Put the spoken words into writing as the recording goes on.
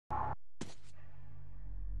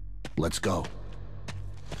Let's go.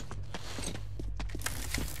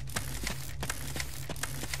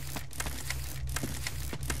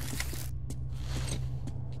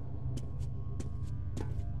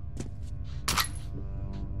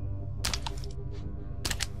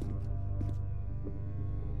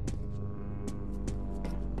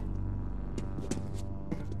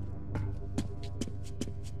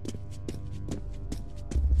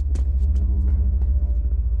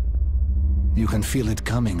 You can feel it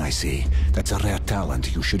coming, I see. That's a rare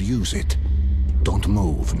talent. You should use it. Don't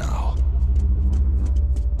move now.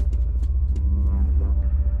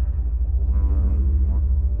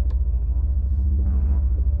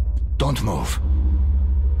 Don't move.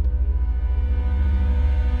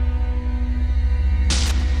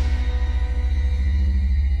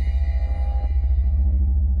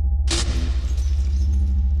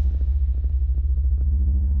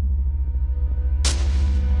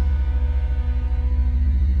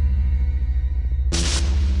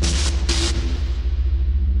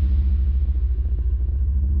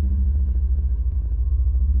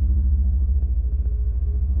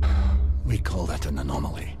 We call that an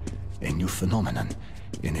anomaly, a new phenomenon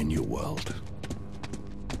in a new world.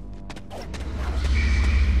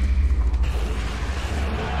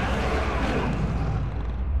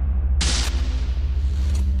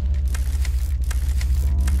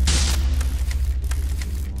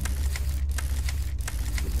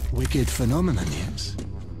 Wicked phenomenon, yes.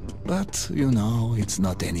 But, you know, it's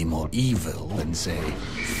not any more evil than, say,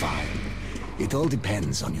 fine. It all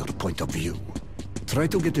depends on your point of view. Try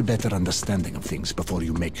to get a better understanding of things before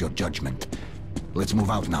you make your judgment. Let's move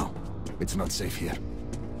out now. It's not safe here.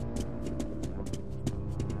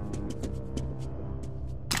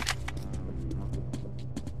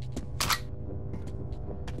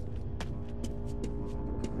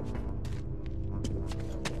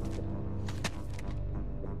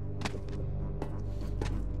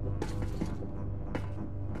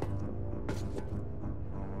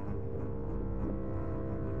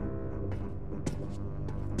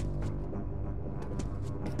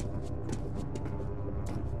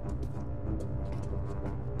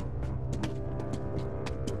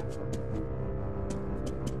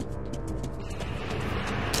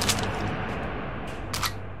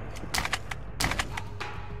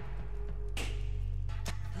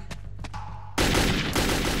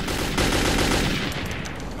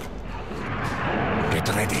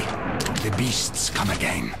 Get ready. The beasts come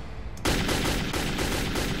again.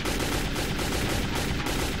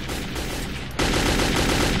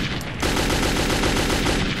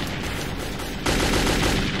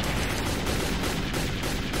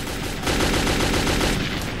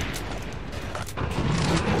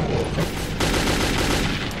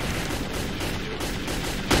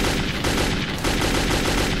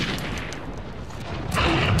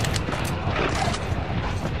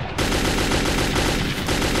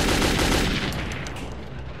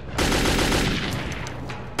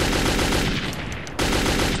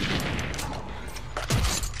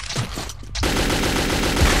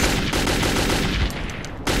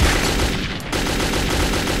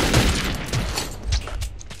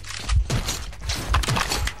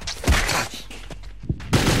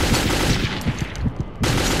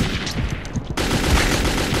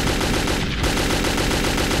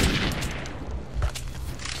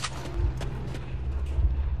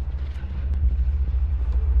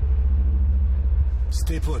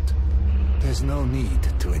 Stay put. There's no need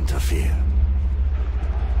to interfere.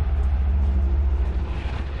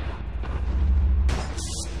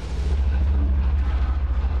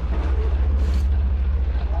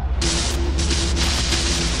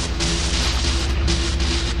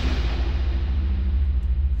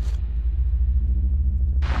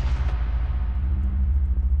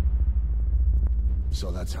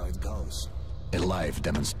 So that's how it goes. A live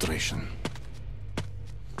demonstration.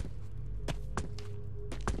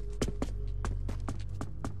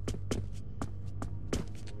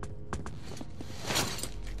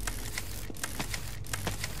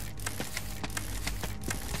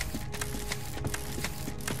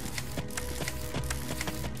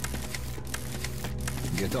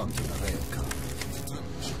 Get onto the rail car.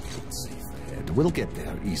 Safe ahead. We'll get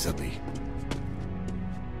there easily.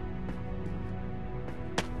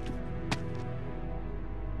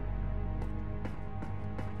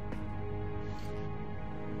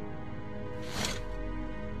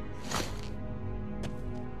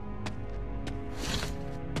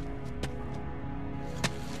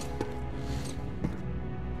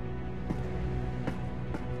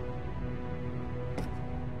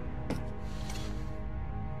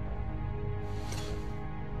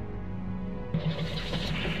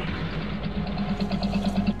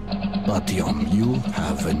 Artyom, you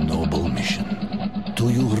have a noble mission. Do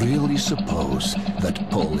you really suppose that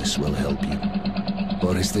Polis will help you?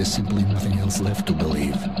 Or is there simply nothing else left to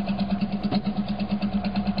believe?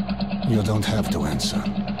 You don't have to answer.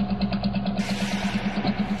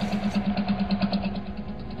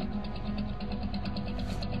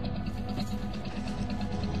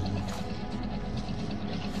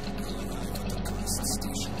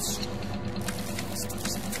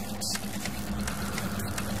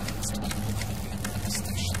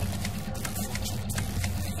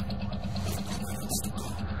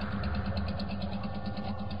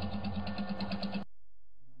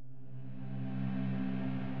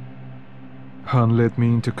 Han led me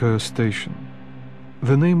into Kerr Station.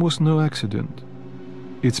 The name was no accident.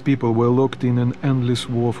 Its people were locked in an endless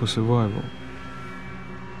war for survival.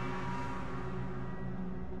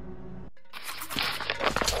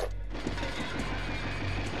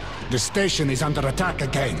 The station is under attack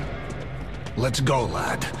again. Let's go,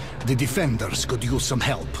 lad. The defenders could use some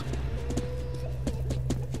help.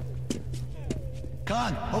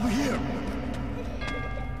 Khan, over here!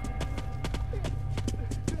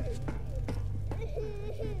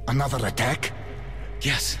 Another attack?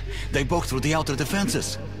 Yes, they broke through the outer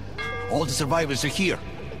defenses. All the survivors are here.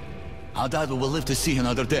 I doubt we will live to see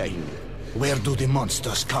another day. Where do the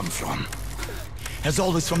monsters come from? As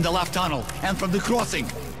always, from the left tunnel and from the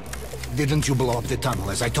crossing. Didn't you blow up the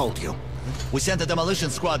tunnel as I told you? We sent a demolition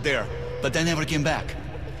squad there, but they never came back.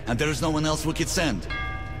 And there is no one else we could send.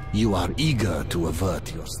 You are eager to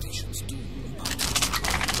avert your station's doom.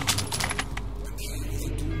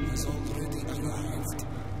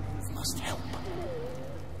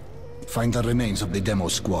 Find the remains of the demo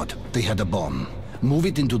squad. They had a bomb. Move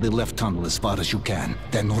it into the left tunnel as far as you can,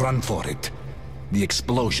 then run for it. The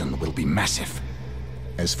explosion will be massive.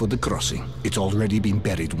 As for the crossing, it's already been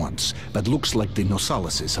buried once, but looks like the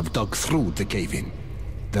Nosalises have dug through the cave-in.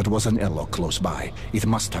 There was an airlock close by. It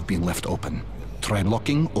must have been left open. Try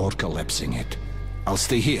locking or collapsing it. I'll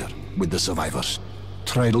stay here with the survivors.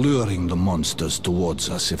 Try luring the monsters towards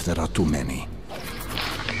us if there are too many.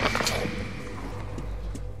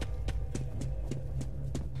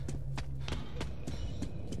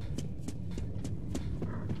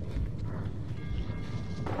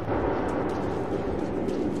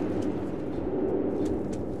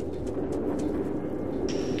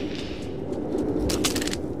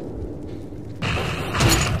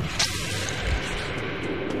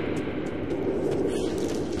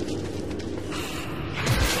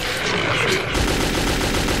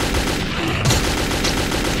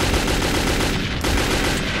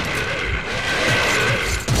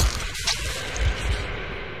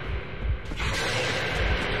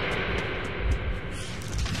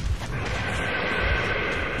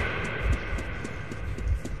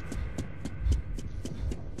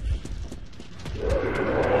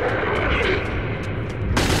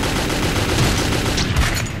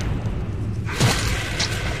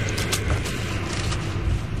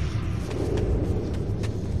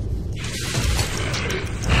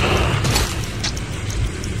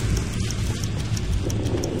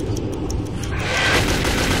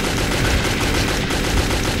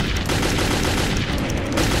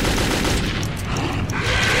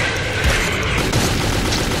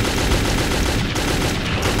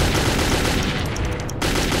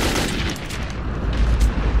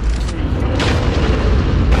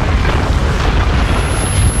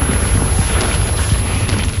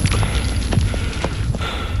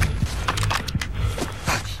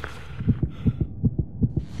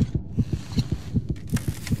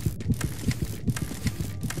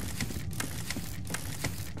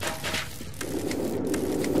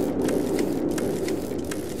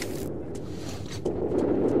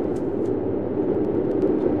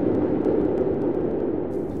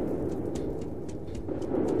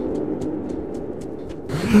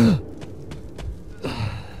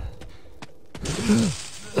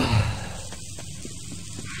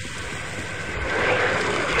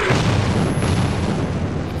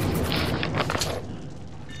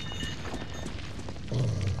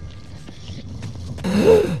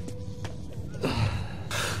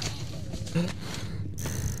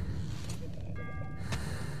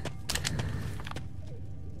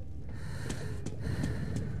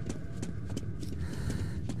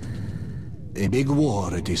 A big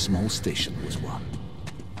war at a small station was won.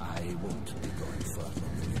 I won't be going further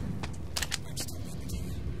with you. I'm still with you.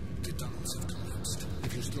 The tunnels have collapsed.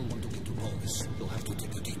 If you still want to get to Polis, you'll have to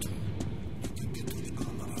take a detour. You can get to the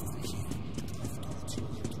armory from here. Afterwards,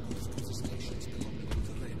 you'll have to go through the stations belonging to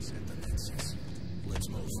the Reds and the Nazis. Let's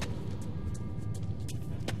move.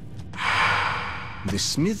 The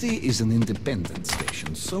Smithy is an independent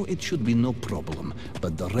station, so it should be no problem.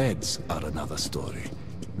 But the Reds are another story.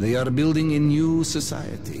 They are building a new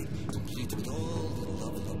society, complete with all the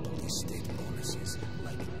lovable estate bonuses,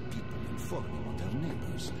 like people informing on their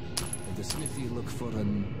neighbors. And the Smithy look for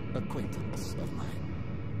an acquaintance of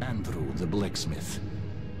mine. Andrew, the blacksmith.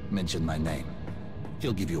 Mention my name.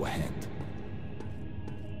 He'll give you a hand.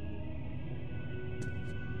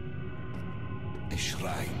 A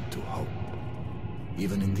shrine to hope.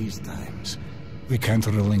 Even in these times, we can't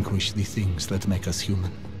relinquish the things that make us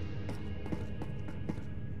human.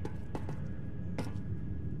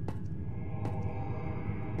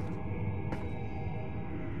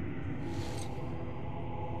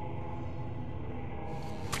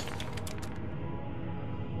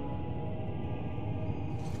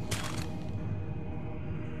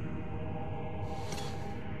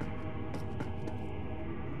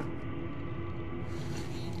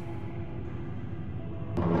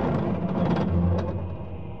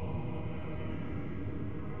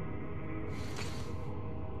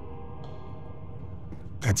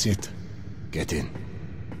 That's it. Get in.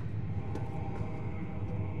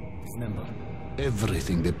 Remember,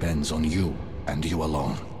 everything depends on you and you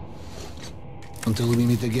alone. Until we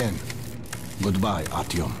meet again, goodbye,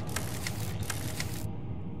 Artyom.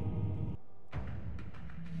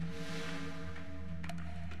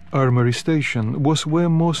 Armory Station was where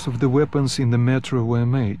most of the weapons in the metro were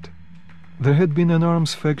made. There had been an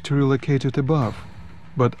arms factory located above,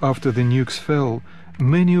 but after the nukes fell,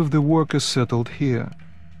 many of the workers settled here.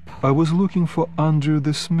 I was looking for Andrew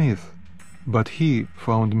the Smith, but he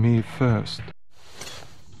found me first.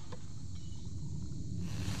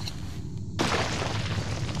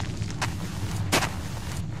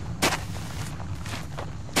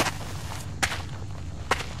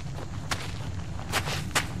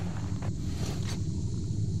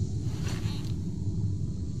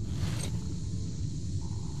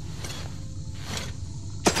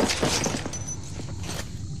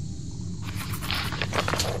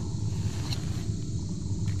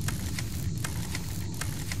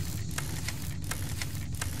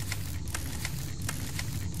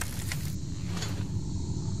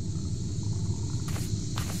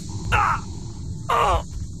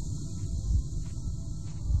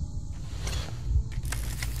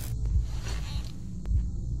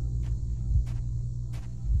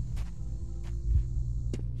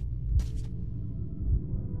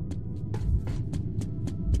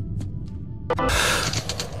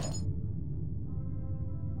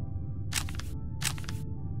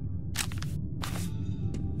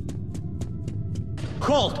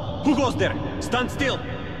 Halt! Who goes there? Stand still!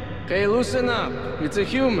 Hey, loosen up. It's a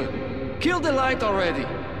human. Kill the light already.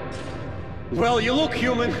 Well, you look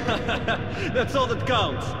human. That's all that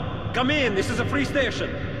counts. Come in, this is a free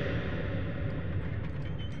station.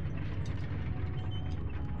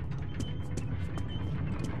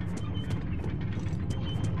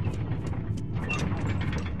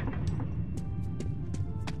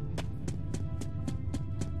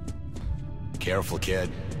 Careful,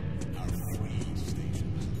 kid.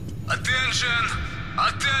 Attention!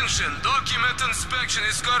 Attention! Document inspection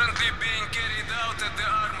is currently being carried out at the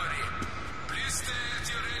armory. Please stay at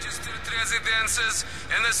your registered residences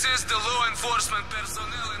and assist the law enforcement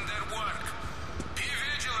personnel in their work. Be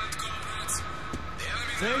vigilant, comrades.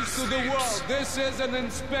 Thanks to the world, this is an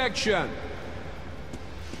inspection.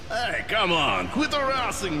 Hey, come on, quit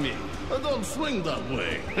harassing me. I don't swing that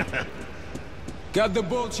way. Got the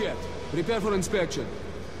bullshit. Prepare for inspection.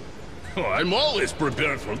 Oh, I'm always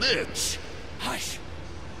prepared for this. Hush.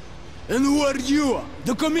 And who are you?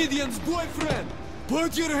 The comedian's boyfriend?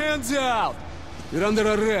 Put your hands out. You're under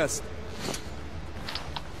arrest.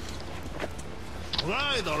 All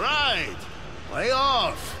right. Lay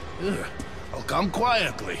off. Ugh, I'll come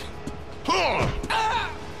quietly. Huh.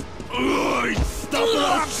 Stop it,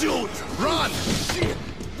 I'll shoot! Run! Shit!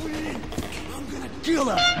 I'm gonna kill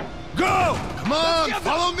her! Go! Come on,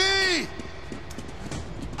 follow me!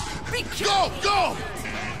 Go, go!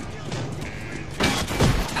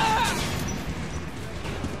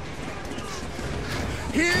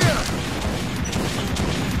 Here!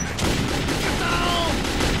 Get down!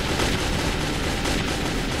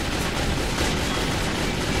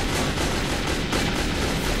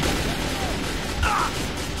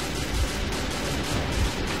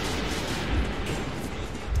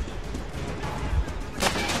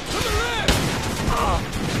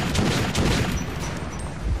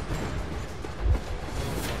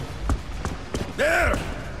 There!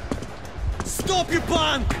 Stop, you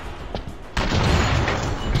punk!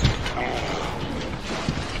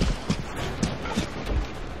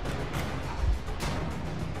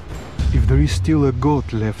 If there is still a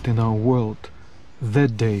God left in our world,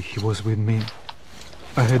 that day he was with me.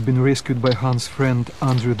 I had been rescued by Hans' friend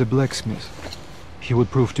Andrew the blacksmith. He would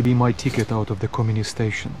prove to be my ticket out of the communist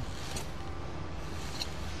station.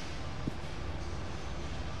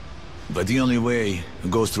 But the only way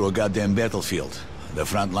goes through a goddamn battlefield. The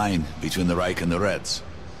front line between the Reich and the Reds.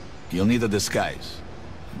 You'll need a disguise.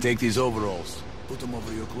 Take these overalls, put them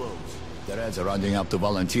over your clothes. The Reds are rounding up the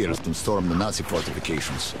volunteers to storm the Nazi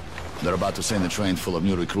fortifications. They're about to send a train full of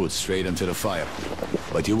new recruits straight into the fire.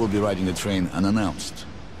 But you will be riding the train unannounced.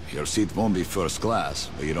 Your seat won't be first class,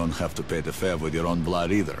 but you don't have to pay the fare with your own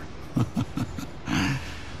blood either.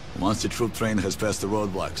 Once the troop train has passed the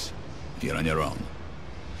roadblocks, you're on your own.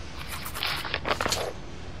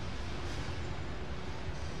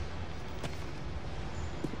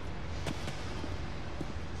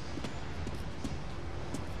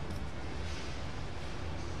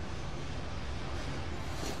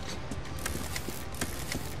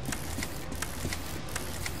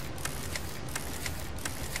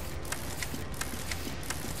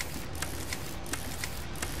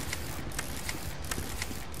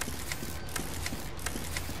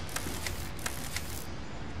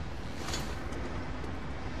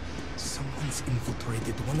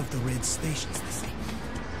 Infiltrated one of the Red stations this evening.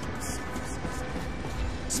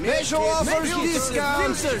 Special offers,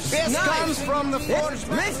 discounts, filters, best knives, comes from the forge.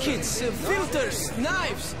 medkits, filters,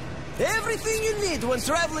 knives, everything you need when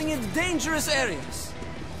traveling in dangerous areas.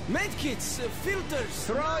 Medkits, filters.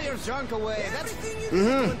 Throw your junk away. That's Everything you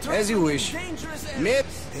need when traveling as you wish. in dangerous Med,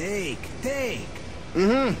 areas. Take.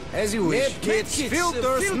 as you wish. Medkits,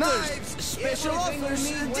 filters, knives, special everything offers,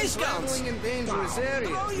 you need when discounts. traveling in dangerous areas.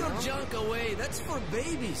 Throw your you know? junk away. That's for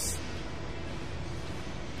babies.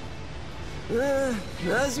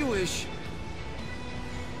 As you wish.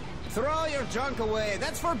 Throw your junk away.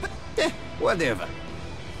 That's for whatever.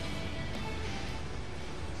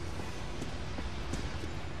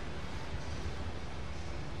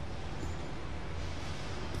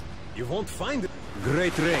 You won't find it.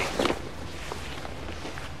 Great raid.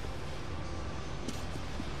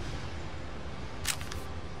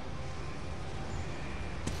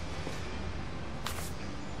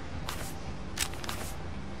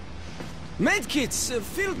 Medkits,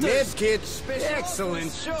 filters. Medkits, excellent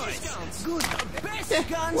offers, choice. discounts. Good, best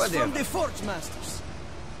guns whatever. from the Forge Masters.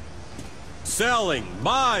 Selling,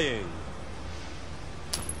 buying.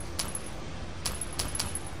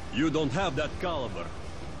 You don't have that caliber.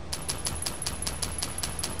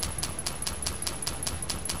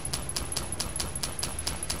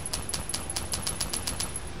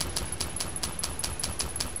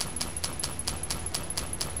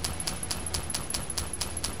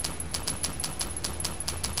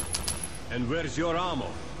 And where's your ammo?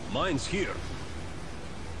 Mine's here.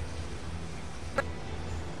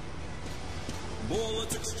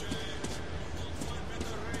 Bullets exchange.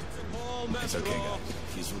 It's okay, guys.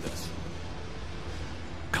 He's with us.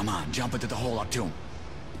 Come on, jump into the hole, Artyom.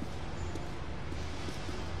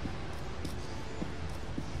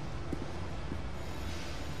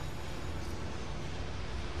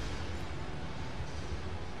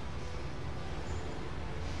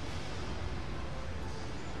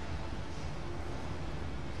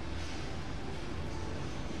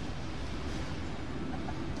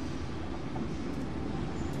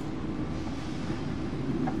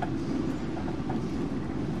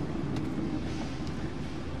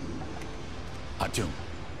 Artyom,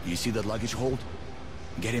 you see that luggage hold?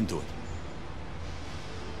 Get into it.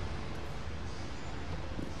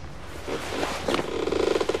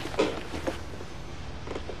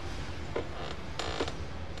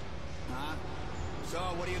 Huh? So,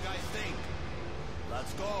 what do you guys think?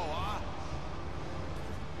 Let's go, huh?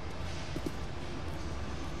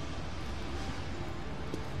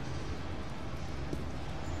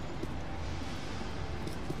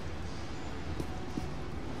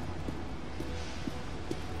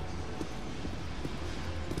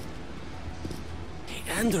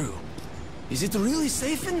 Andrew, is it really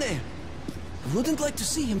safe in there? I wouldn't like to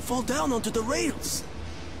see him fall down onto the rails.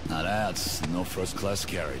 Now that's no first-class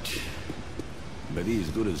carriage. But he's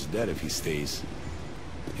good as dead if he stays.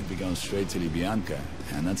 He'd be going straight to Lubyanka,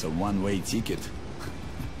 and that's a one-way ticket.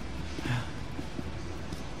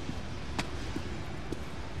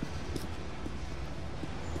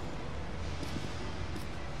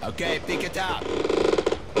 Okay, pick it up.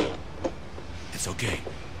 It's okay.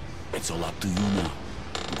 It's all up to you now.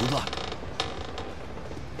 Good luck.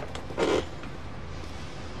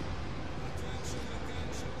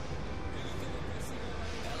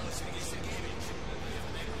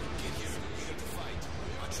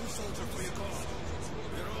 Soldier for your cause.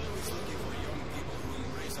 We're always looking for young people who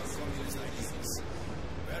embrace our communist ideas.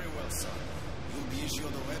 you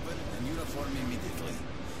the weapon and uniform immediately.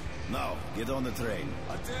 Now, get on the train.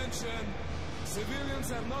 Attention!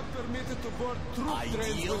 Civilians are not permitted to board troop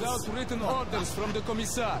trains without written orders from the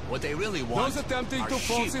Commissar. What they really want Those attempting are to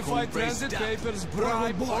sheep falsify who raise transit death. papers,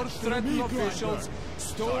 bribe or threaten officials,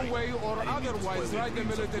 stow away or I didn't mean to otherwise spoil the ride a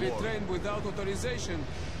dreams of military war. train without authorization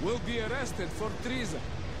will be arrested for treason.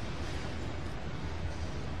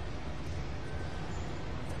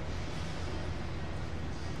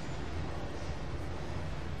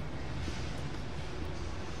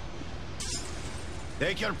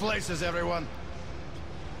 Take your places, everyone.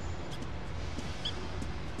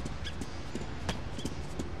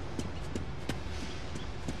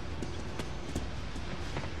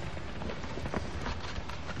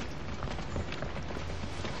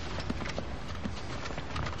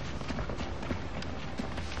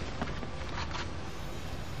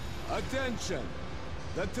 Attention!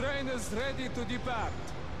 The train is ready to depart.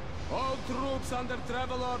 All troops under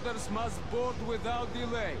travel orders must board without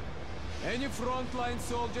delay. Any frontline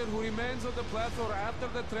soldier who remains on the platform after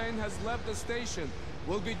the train has left the station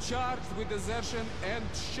will be charged with desertion and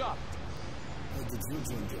shot. What did you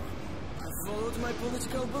join the army? I followed my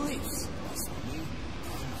political beliefs. As for me,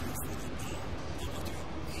 I'm here for the deal.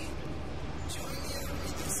 Join the army,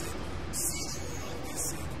 they said. See you around, they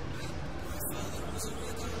said. My father was a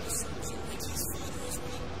Red Army soldier, and his father as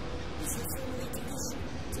well. It's a family tradition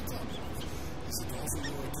to top it off. Is it also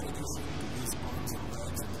your tradition to use arms and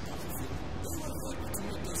legs on the battlefield? They were happy to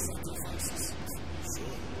make their sacrifices.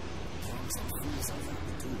 Sure, arms and fools are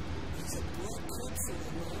happy too. It's a black coat for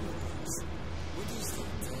the arms. What do you think,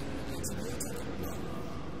 10 minutes later? No.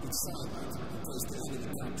 It's silent because the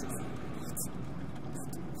enemy captures it.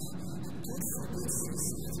 God forbid, he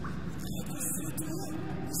said, I prefer to war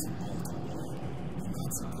is an altar war. And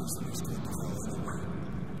that's a person who's going to fall anyway.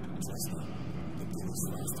 Trust me, the bill is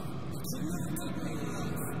faster. But you never take my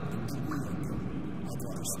life and do we on you. I'd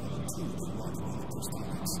rather smell a tree than water on the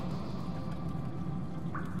prosthetics.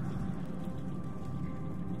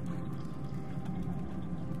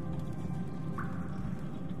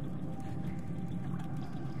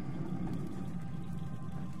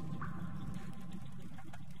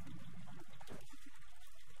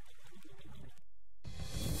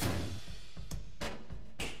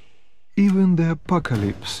 Even the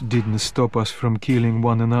apocalypse didn't stop us from killing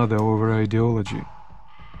one another over ideology.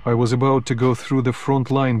 I was about to go through the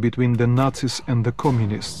front line between the Nazis and the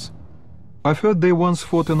communists. I've heard they once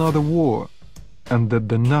fought another war, and that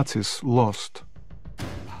the Nazis lost.